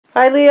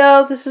Hi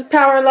Leo, this is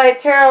Power and Light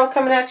Tarot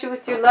coming at you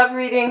with your love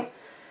reading.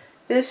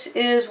 This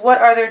is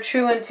what are their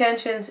true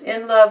intentions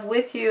in love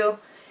with you.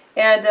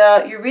 And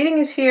your reading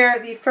is here,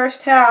 the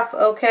first half,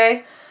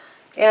 okay?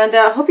 And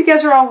I hope you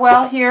guys are all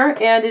well here.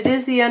 And it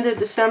is the end of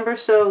December,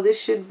 so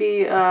this should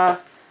be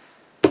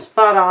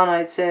spot on,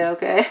 I'd say,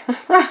 okay?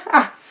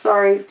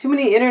 Sorry, too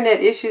many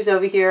internet issues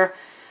over here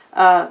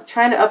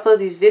trying to upload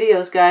these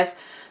videos, guys.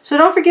 So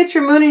don't forget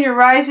your moon and your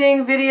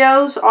rising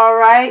videos,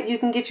 alright? You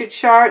can get your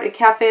chart at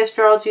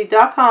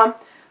cafeastrology.com.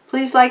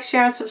 Please like,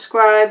 share, and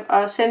subscribe.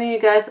 Sending you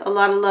guys a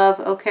lot of love,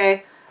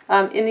 okay,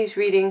 in these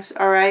readings,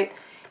 alright?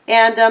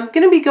 And I'm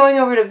going to be going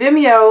over to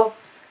Vimeo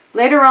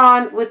later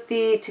on with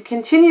to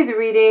continue the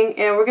reading,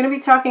 and we're going to be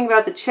talking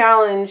about the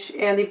challenge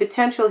and the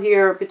potential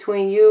here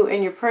between you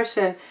and your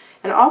person,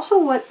 and also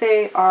what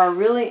they are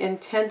really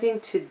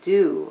intending to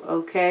do,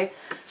 okay?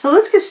 So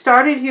let's get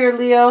started here,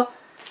 Leo.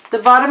 The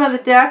bottom of the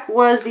deck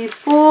was the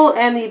Fool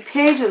and the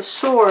Page of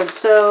Swords.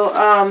 So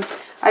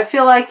I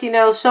feel like, you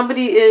know,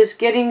 somebody is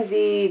getting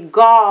the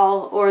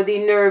gall or the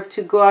nerve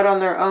to go out on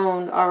their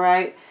own, all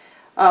right,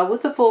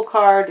 with the Fool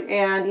card.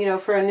 And, you know,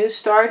 for a new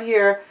start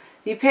here,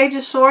 the Page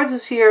of Swords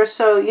is here.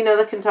 So, you know,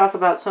 that can talk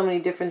about so many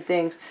different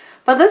things.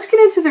 But let's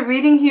get into the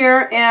reading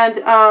here. And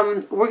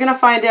we're going to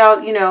find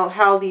out, you know,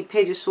 how the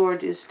Page of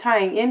Swords is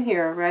tying in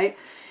here, right?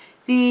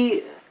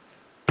 The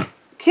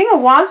King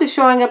of Wands is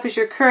showing up as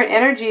your current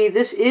energy.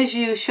 This is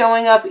you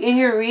showing up in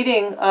your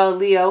reading,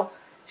 Leo.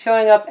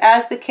 Showing up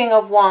as the King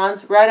of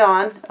Wands. Right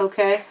on,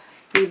 okay?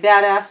 The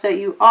badass that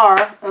you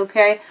are,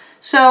 okay?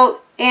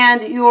 So,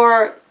 and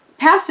your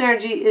past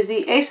energy is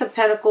the Ace of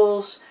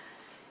Pentacles.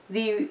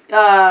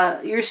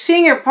 You're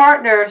seeing your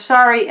partner,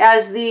 sorry,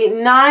 as the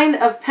Nine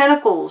of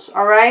Pentacles,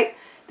 alright?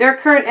 Their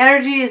current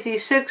energy is the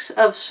Six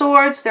of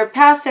Swords. Their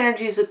past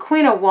energy is the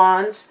Queen of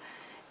Wands.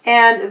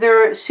 And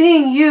they're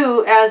seeing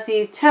you as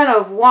the Ten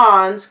of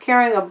Wands,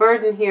 carrying a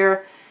burden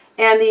here.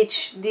 And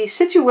the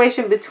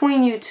situation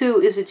between you two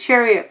is a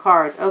Chariot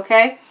card,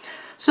 okay?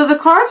 So the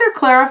cards are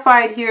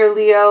clarified here,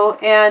 Leo.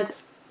 And,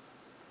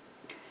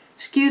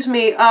 excuse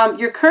me,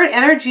 your current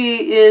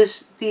energy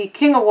is the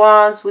King of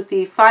Wands with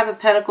the Five of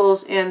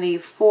Pentacles and the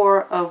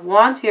Four of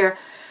Wands here.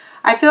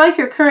 I feel like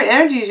your current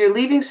energy is you're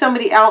leaving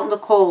somebody out in the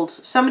cold.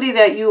 Somebody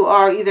that you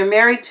are either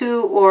married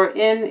to or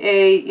in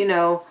a, you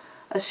know,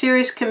 a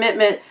serious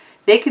commitment.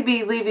 They could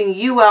be leaving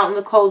you out in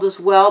the cold as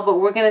well, but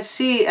we're going to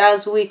see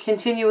as we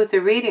continue with the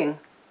reading.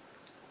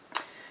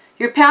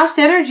 Your past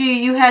energy,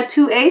 you had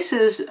two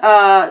aces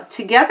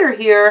together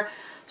here.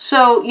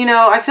 So, you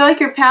know, I feel like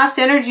your past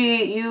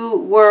energy, you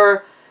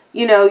were,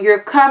 you know, your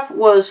cup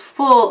was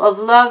full of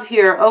love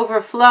here,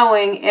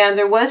 overflowing, and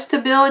there was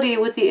stability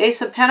with the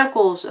Ace of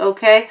Pentacles,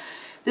 okay?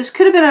 This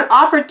could have been an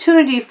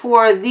opportunity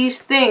for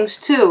these things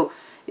too.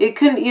 It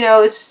couldn't, you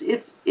know, it's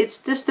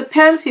just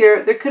depends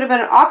here. There could have been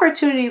an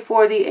opportunity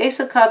for the Ace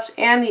of Cups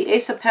and the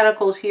Ace of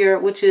Pentacles here,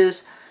 which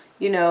is,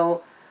 you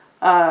know,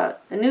 a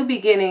new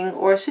beginning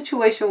or a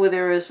situation where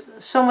there is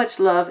so much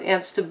love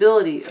and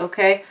stability,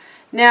 okay?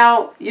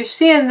 Now, you're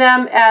seeing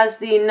them as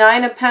the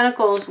Nine of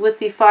Pentacles with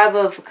the Five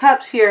of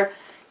Cups here.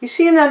 You're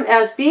seeing them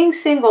as being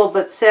single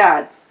but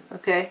sad,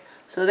 okay?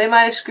 So they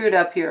might have screwed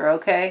up here,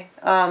 okay?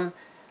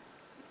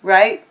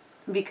 Right?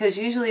 Because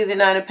usually the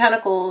Nine of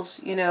Pentacles,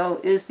 you know,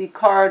 is the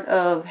card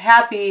of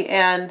happy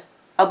and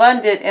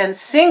abundant and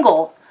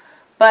single.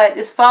 But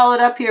it's followed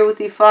up here with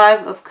the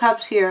Five of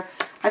Cups here.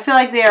 I feel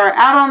like they are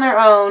out on their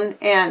own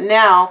and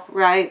now,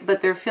 right?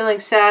 But they're feeling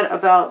sad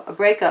about a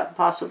breakup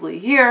possibly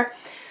here.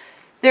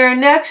 Their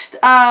next,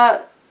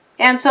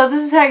 and so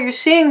this is how you're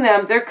seeing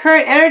them. Their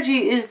current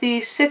energy is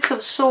the Six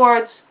of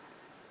Swords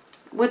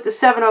with the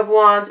Seven of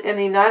Wands and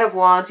the Knight of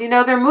Wands. You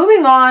know, they're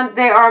moving on.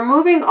 They are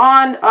moving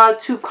on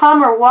to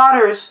calmer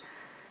waters.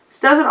 It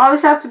doesn't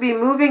always have to be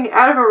moving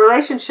out of a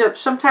relationship.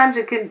 Sometimes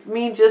it can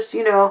mean just,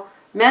 you know,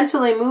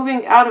 mentally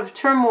moving out of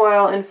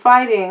turmoil and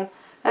fighting,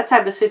 that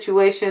type of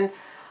situation.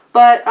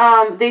 But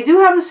they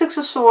do have the Six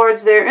of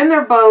Swords. They're in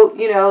their boat,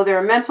 you know,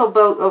 their mental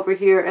boat over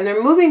here. And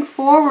they're moving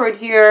forward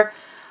here.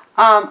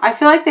 I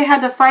feel like they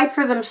had to fight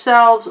for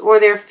themselves,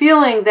 or they're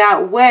feeling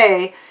that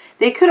way.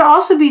 They could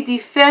also be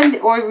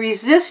defending or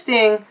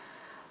resisting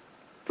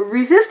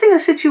a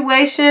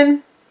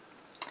situation,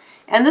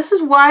 and this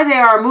is why they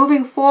are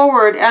moving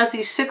forward as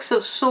the Six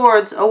of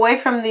Swords away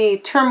from the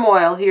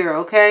turmoil here,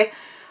 okay?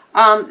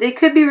 They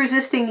could be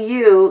resisting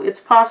you, it's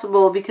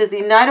possible, because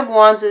the Knight of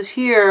Wands is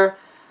here,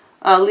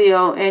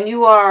 Leo, and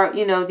you are,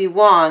 you know, the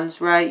Wands,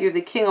 right? You're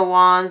the King of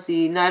Wands,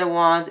 the Knight of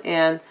Wands,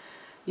 and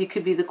you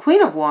could be the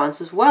Queen of Wands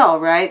as well,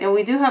 right? And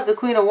we do have the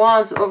Queen of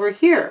Wands over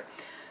here.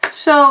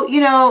 So,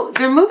 you know,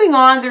 they're moving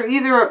on. They're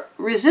either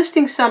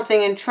resisting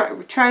something and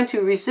trying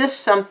to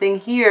resist something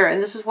here,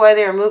 and this is why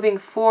they are moving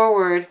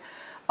forward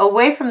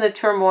away from the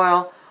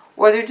turmoil,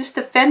 or they're just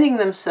defending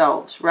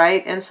themselves,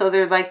 right? And so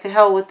they're like, to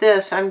hell with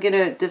this. I'm going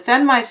to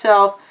defend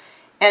myself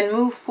and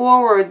move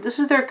forward. This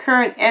is their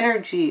current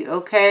energy,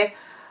 okay?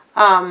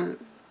 But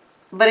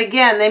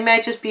again, they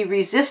might just be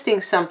resisting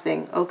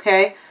something,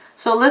 okay?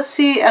 So let's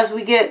see as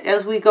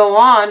we go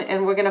on,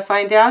 and we're going to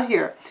find out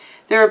here.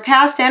 Their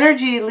past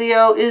energy,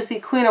 Leo, is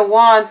the Queen of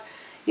Wands.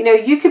 You know,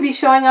 you could be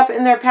showing up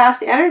in their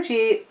past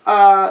energy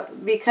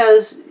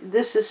because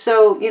this is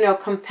so, you know,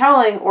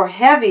 compelling or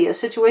heavy. A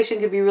situation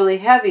could be really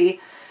heavy.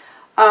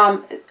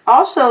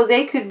 Also,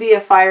 they could be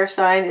a fire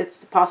sign.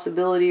 It's a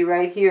possibility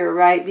right here,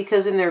 right?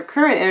 Because in their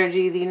current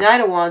energy, the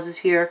Knight of Wands is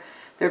here.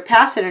 Their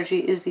past energy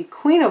is the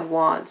Queen of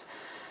Wands.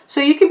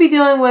 So you could be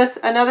dealing with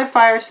another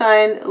fire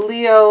sign,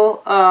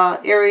 Leo,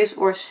 Aries,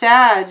 or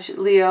Sag,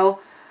 Leo.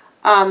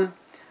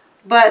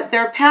 But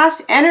their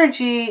past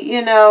energy,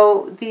 you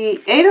know,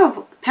 the Eight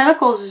of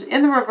Pentacles is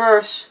in the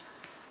reverse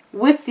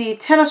with the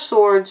Ten of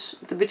Swords,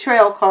 the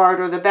Betrayal card,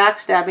 or the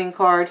Backstabbing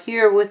card,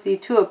 here with the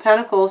Two of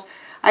Pentacles.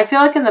 I feel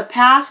like in the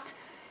past,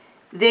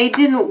 they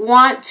didn't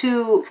want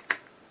to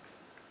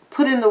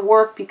put in the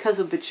work because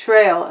of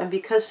betrayal and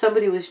because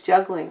somebody was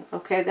juggling.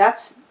 Okay,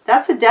 that's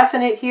a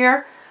definite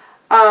here.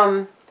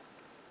 You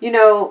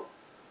know,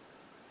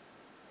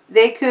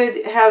 they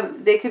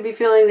could be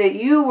feeling that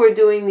you were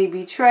doing the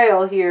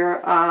betrayal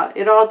here.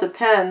 It all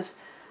depends.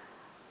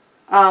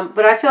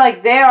 But I feel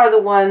like they are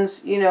the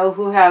ones, you know,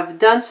 who have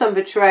done some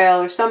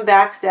betrayal or some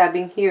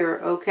backstabbing here,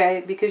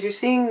 okay? Because you're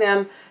seeing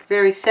them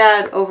very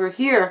sad over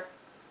here.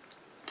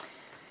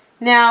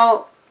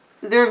 Now,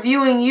 they're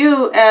viewing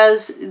you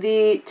as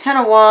the Ten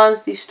of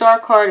Wands, the Star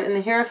card, and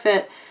the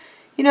Hierophant.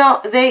 You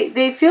know,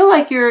 they feel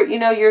like you're, you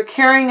know, you're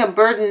carrying a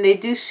burden. They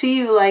do see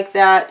you like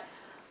that.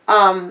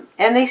 And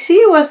they see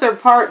you as their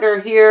partner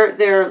here,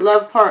 their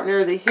love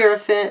partner, the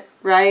Hierophant,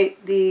 right?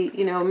 The,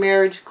 you know,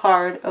 marriage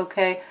card,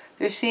 okay?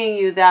 They're seeing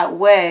you that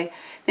way.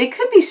 They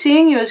could be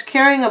seeing you as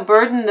carrying a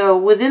burden, though,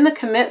 within the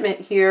commitment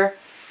here,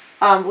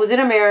 within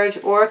a marriage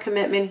or a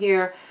commitment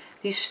here.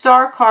 The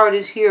Star card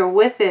is here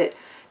with it.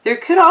 There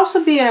could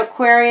also be an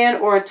Aquarian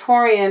or a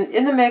Taurian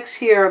in the mix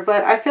here,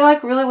 but I feel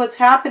like really what's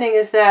happening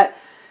is that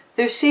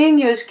they're seeing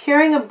you as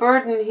carrying a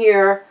burden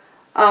here,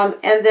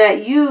 and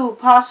that you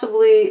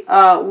possibly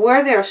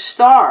wear their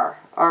star,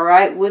 all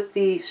right, with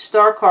the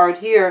Star card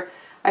here.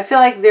 I feel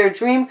like their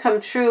dream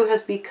come true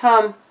has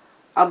become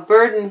a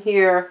burden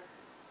here.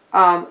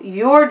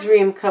 Your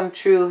dream come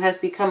true has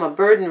become a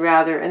burden,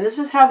 rather, and this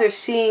is how they're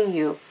seeing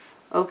you,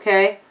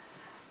 okay?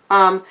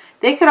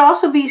 They could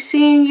also be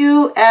seeing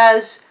you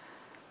as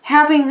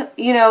having,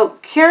 you know,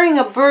 carrying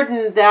a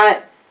burden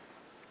that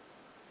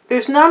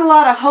there's not a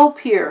lot of hope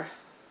here,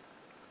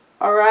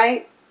 all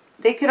right?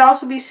 They could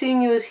also be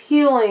seeing you as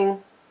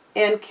healing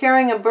and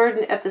carrying a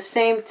burden at the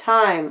same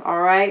time,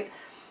 all right?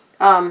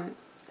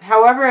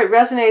 However it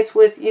resonates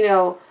with, you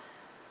know,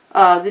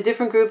 the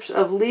different groups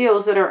of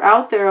Leos that are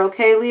out there,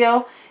 okay,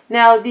 Leo?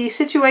 Now, the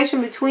situation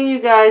between you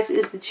guys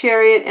is the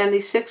Chariot and the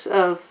Six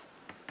of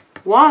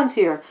Wands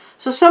here.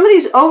 So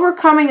somebody's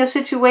overcoming a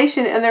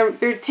situation and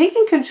they're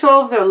taking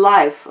control of their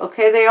life,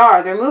 okay? They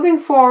are. They're moving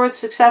forward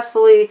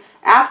successfully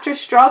after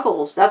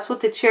struggles. That's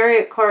what the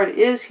Chariot card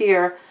is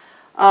here.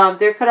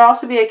 There could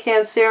also be a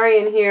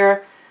Cancerian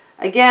here.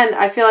 Again,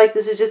 I feel like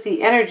this is just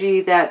the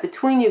energy that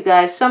between you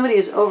guys, somebody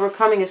is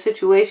overcoming a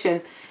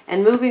situation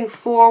and moving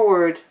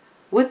forward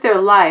with their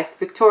life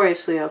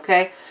victoriously,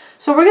 okay?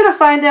 So we're going to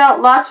find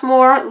out lots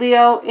more,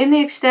 Leo, in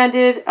the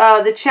extended,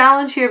 the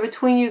challenge here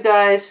between you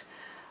guys,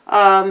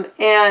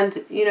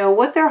 and, you know,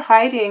 what they're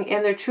hiding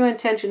and their true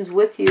intentions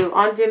with you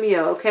on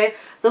Vimeo, okay?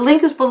 The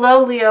link is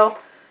below, Leo,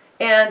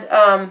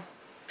 and,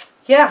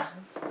 yeah,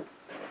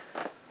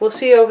 we'll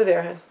see you over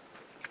there, hon.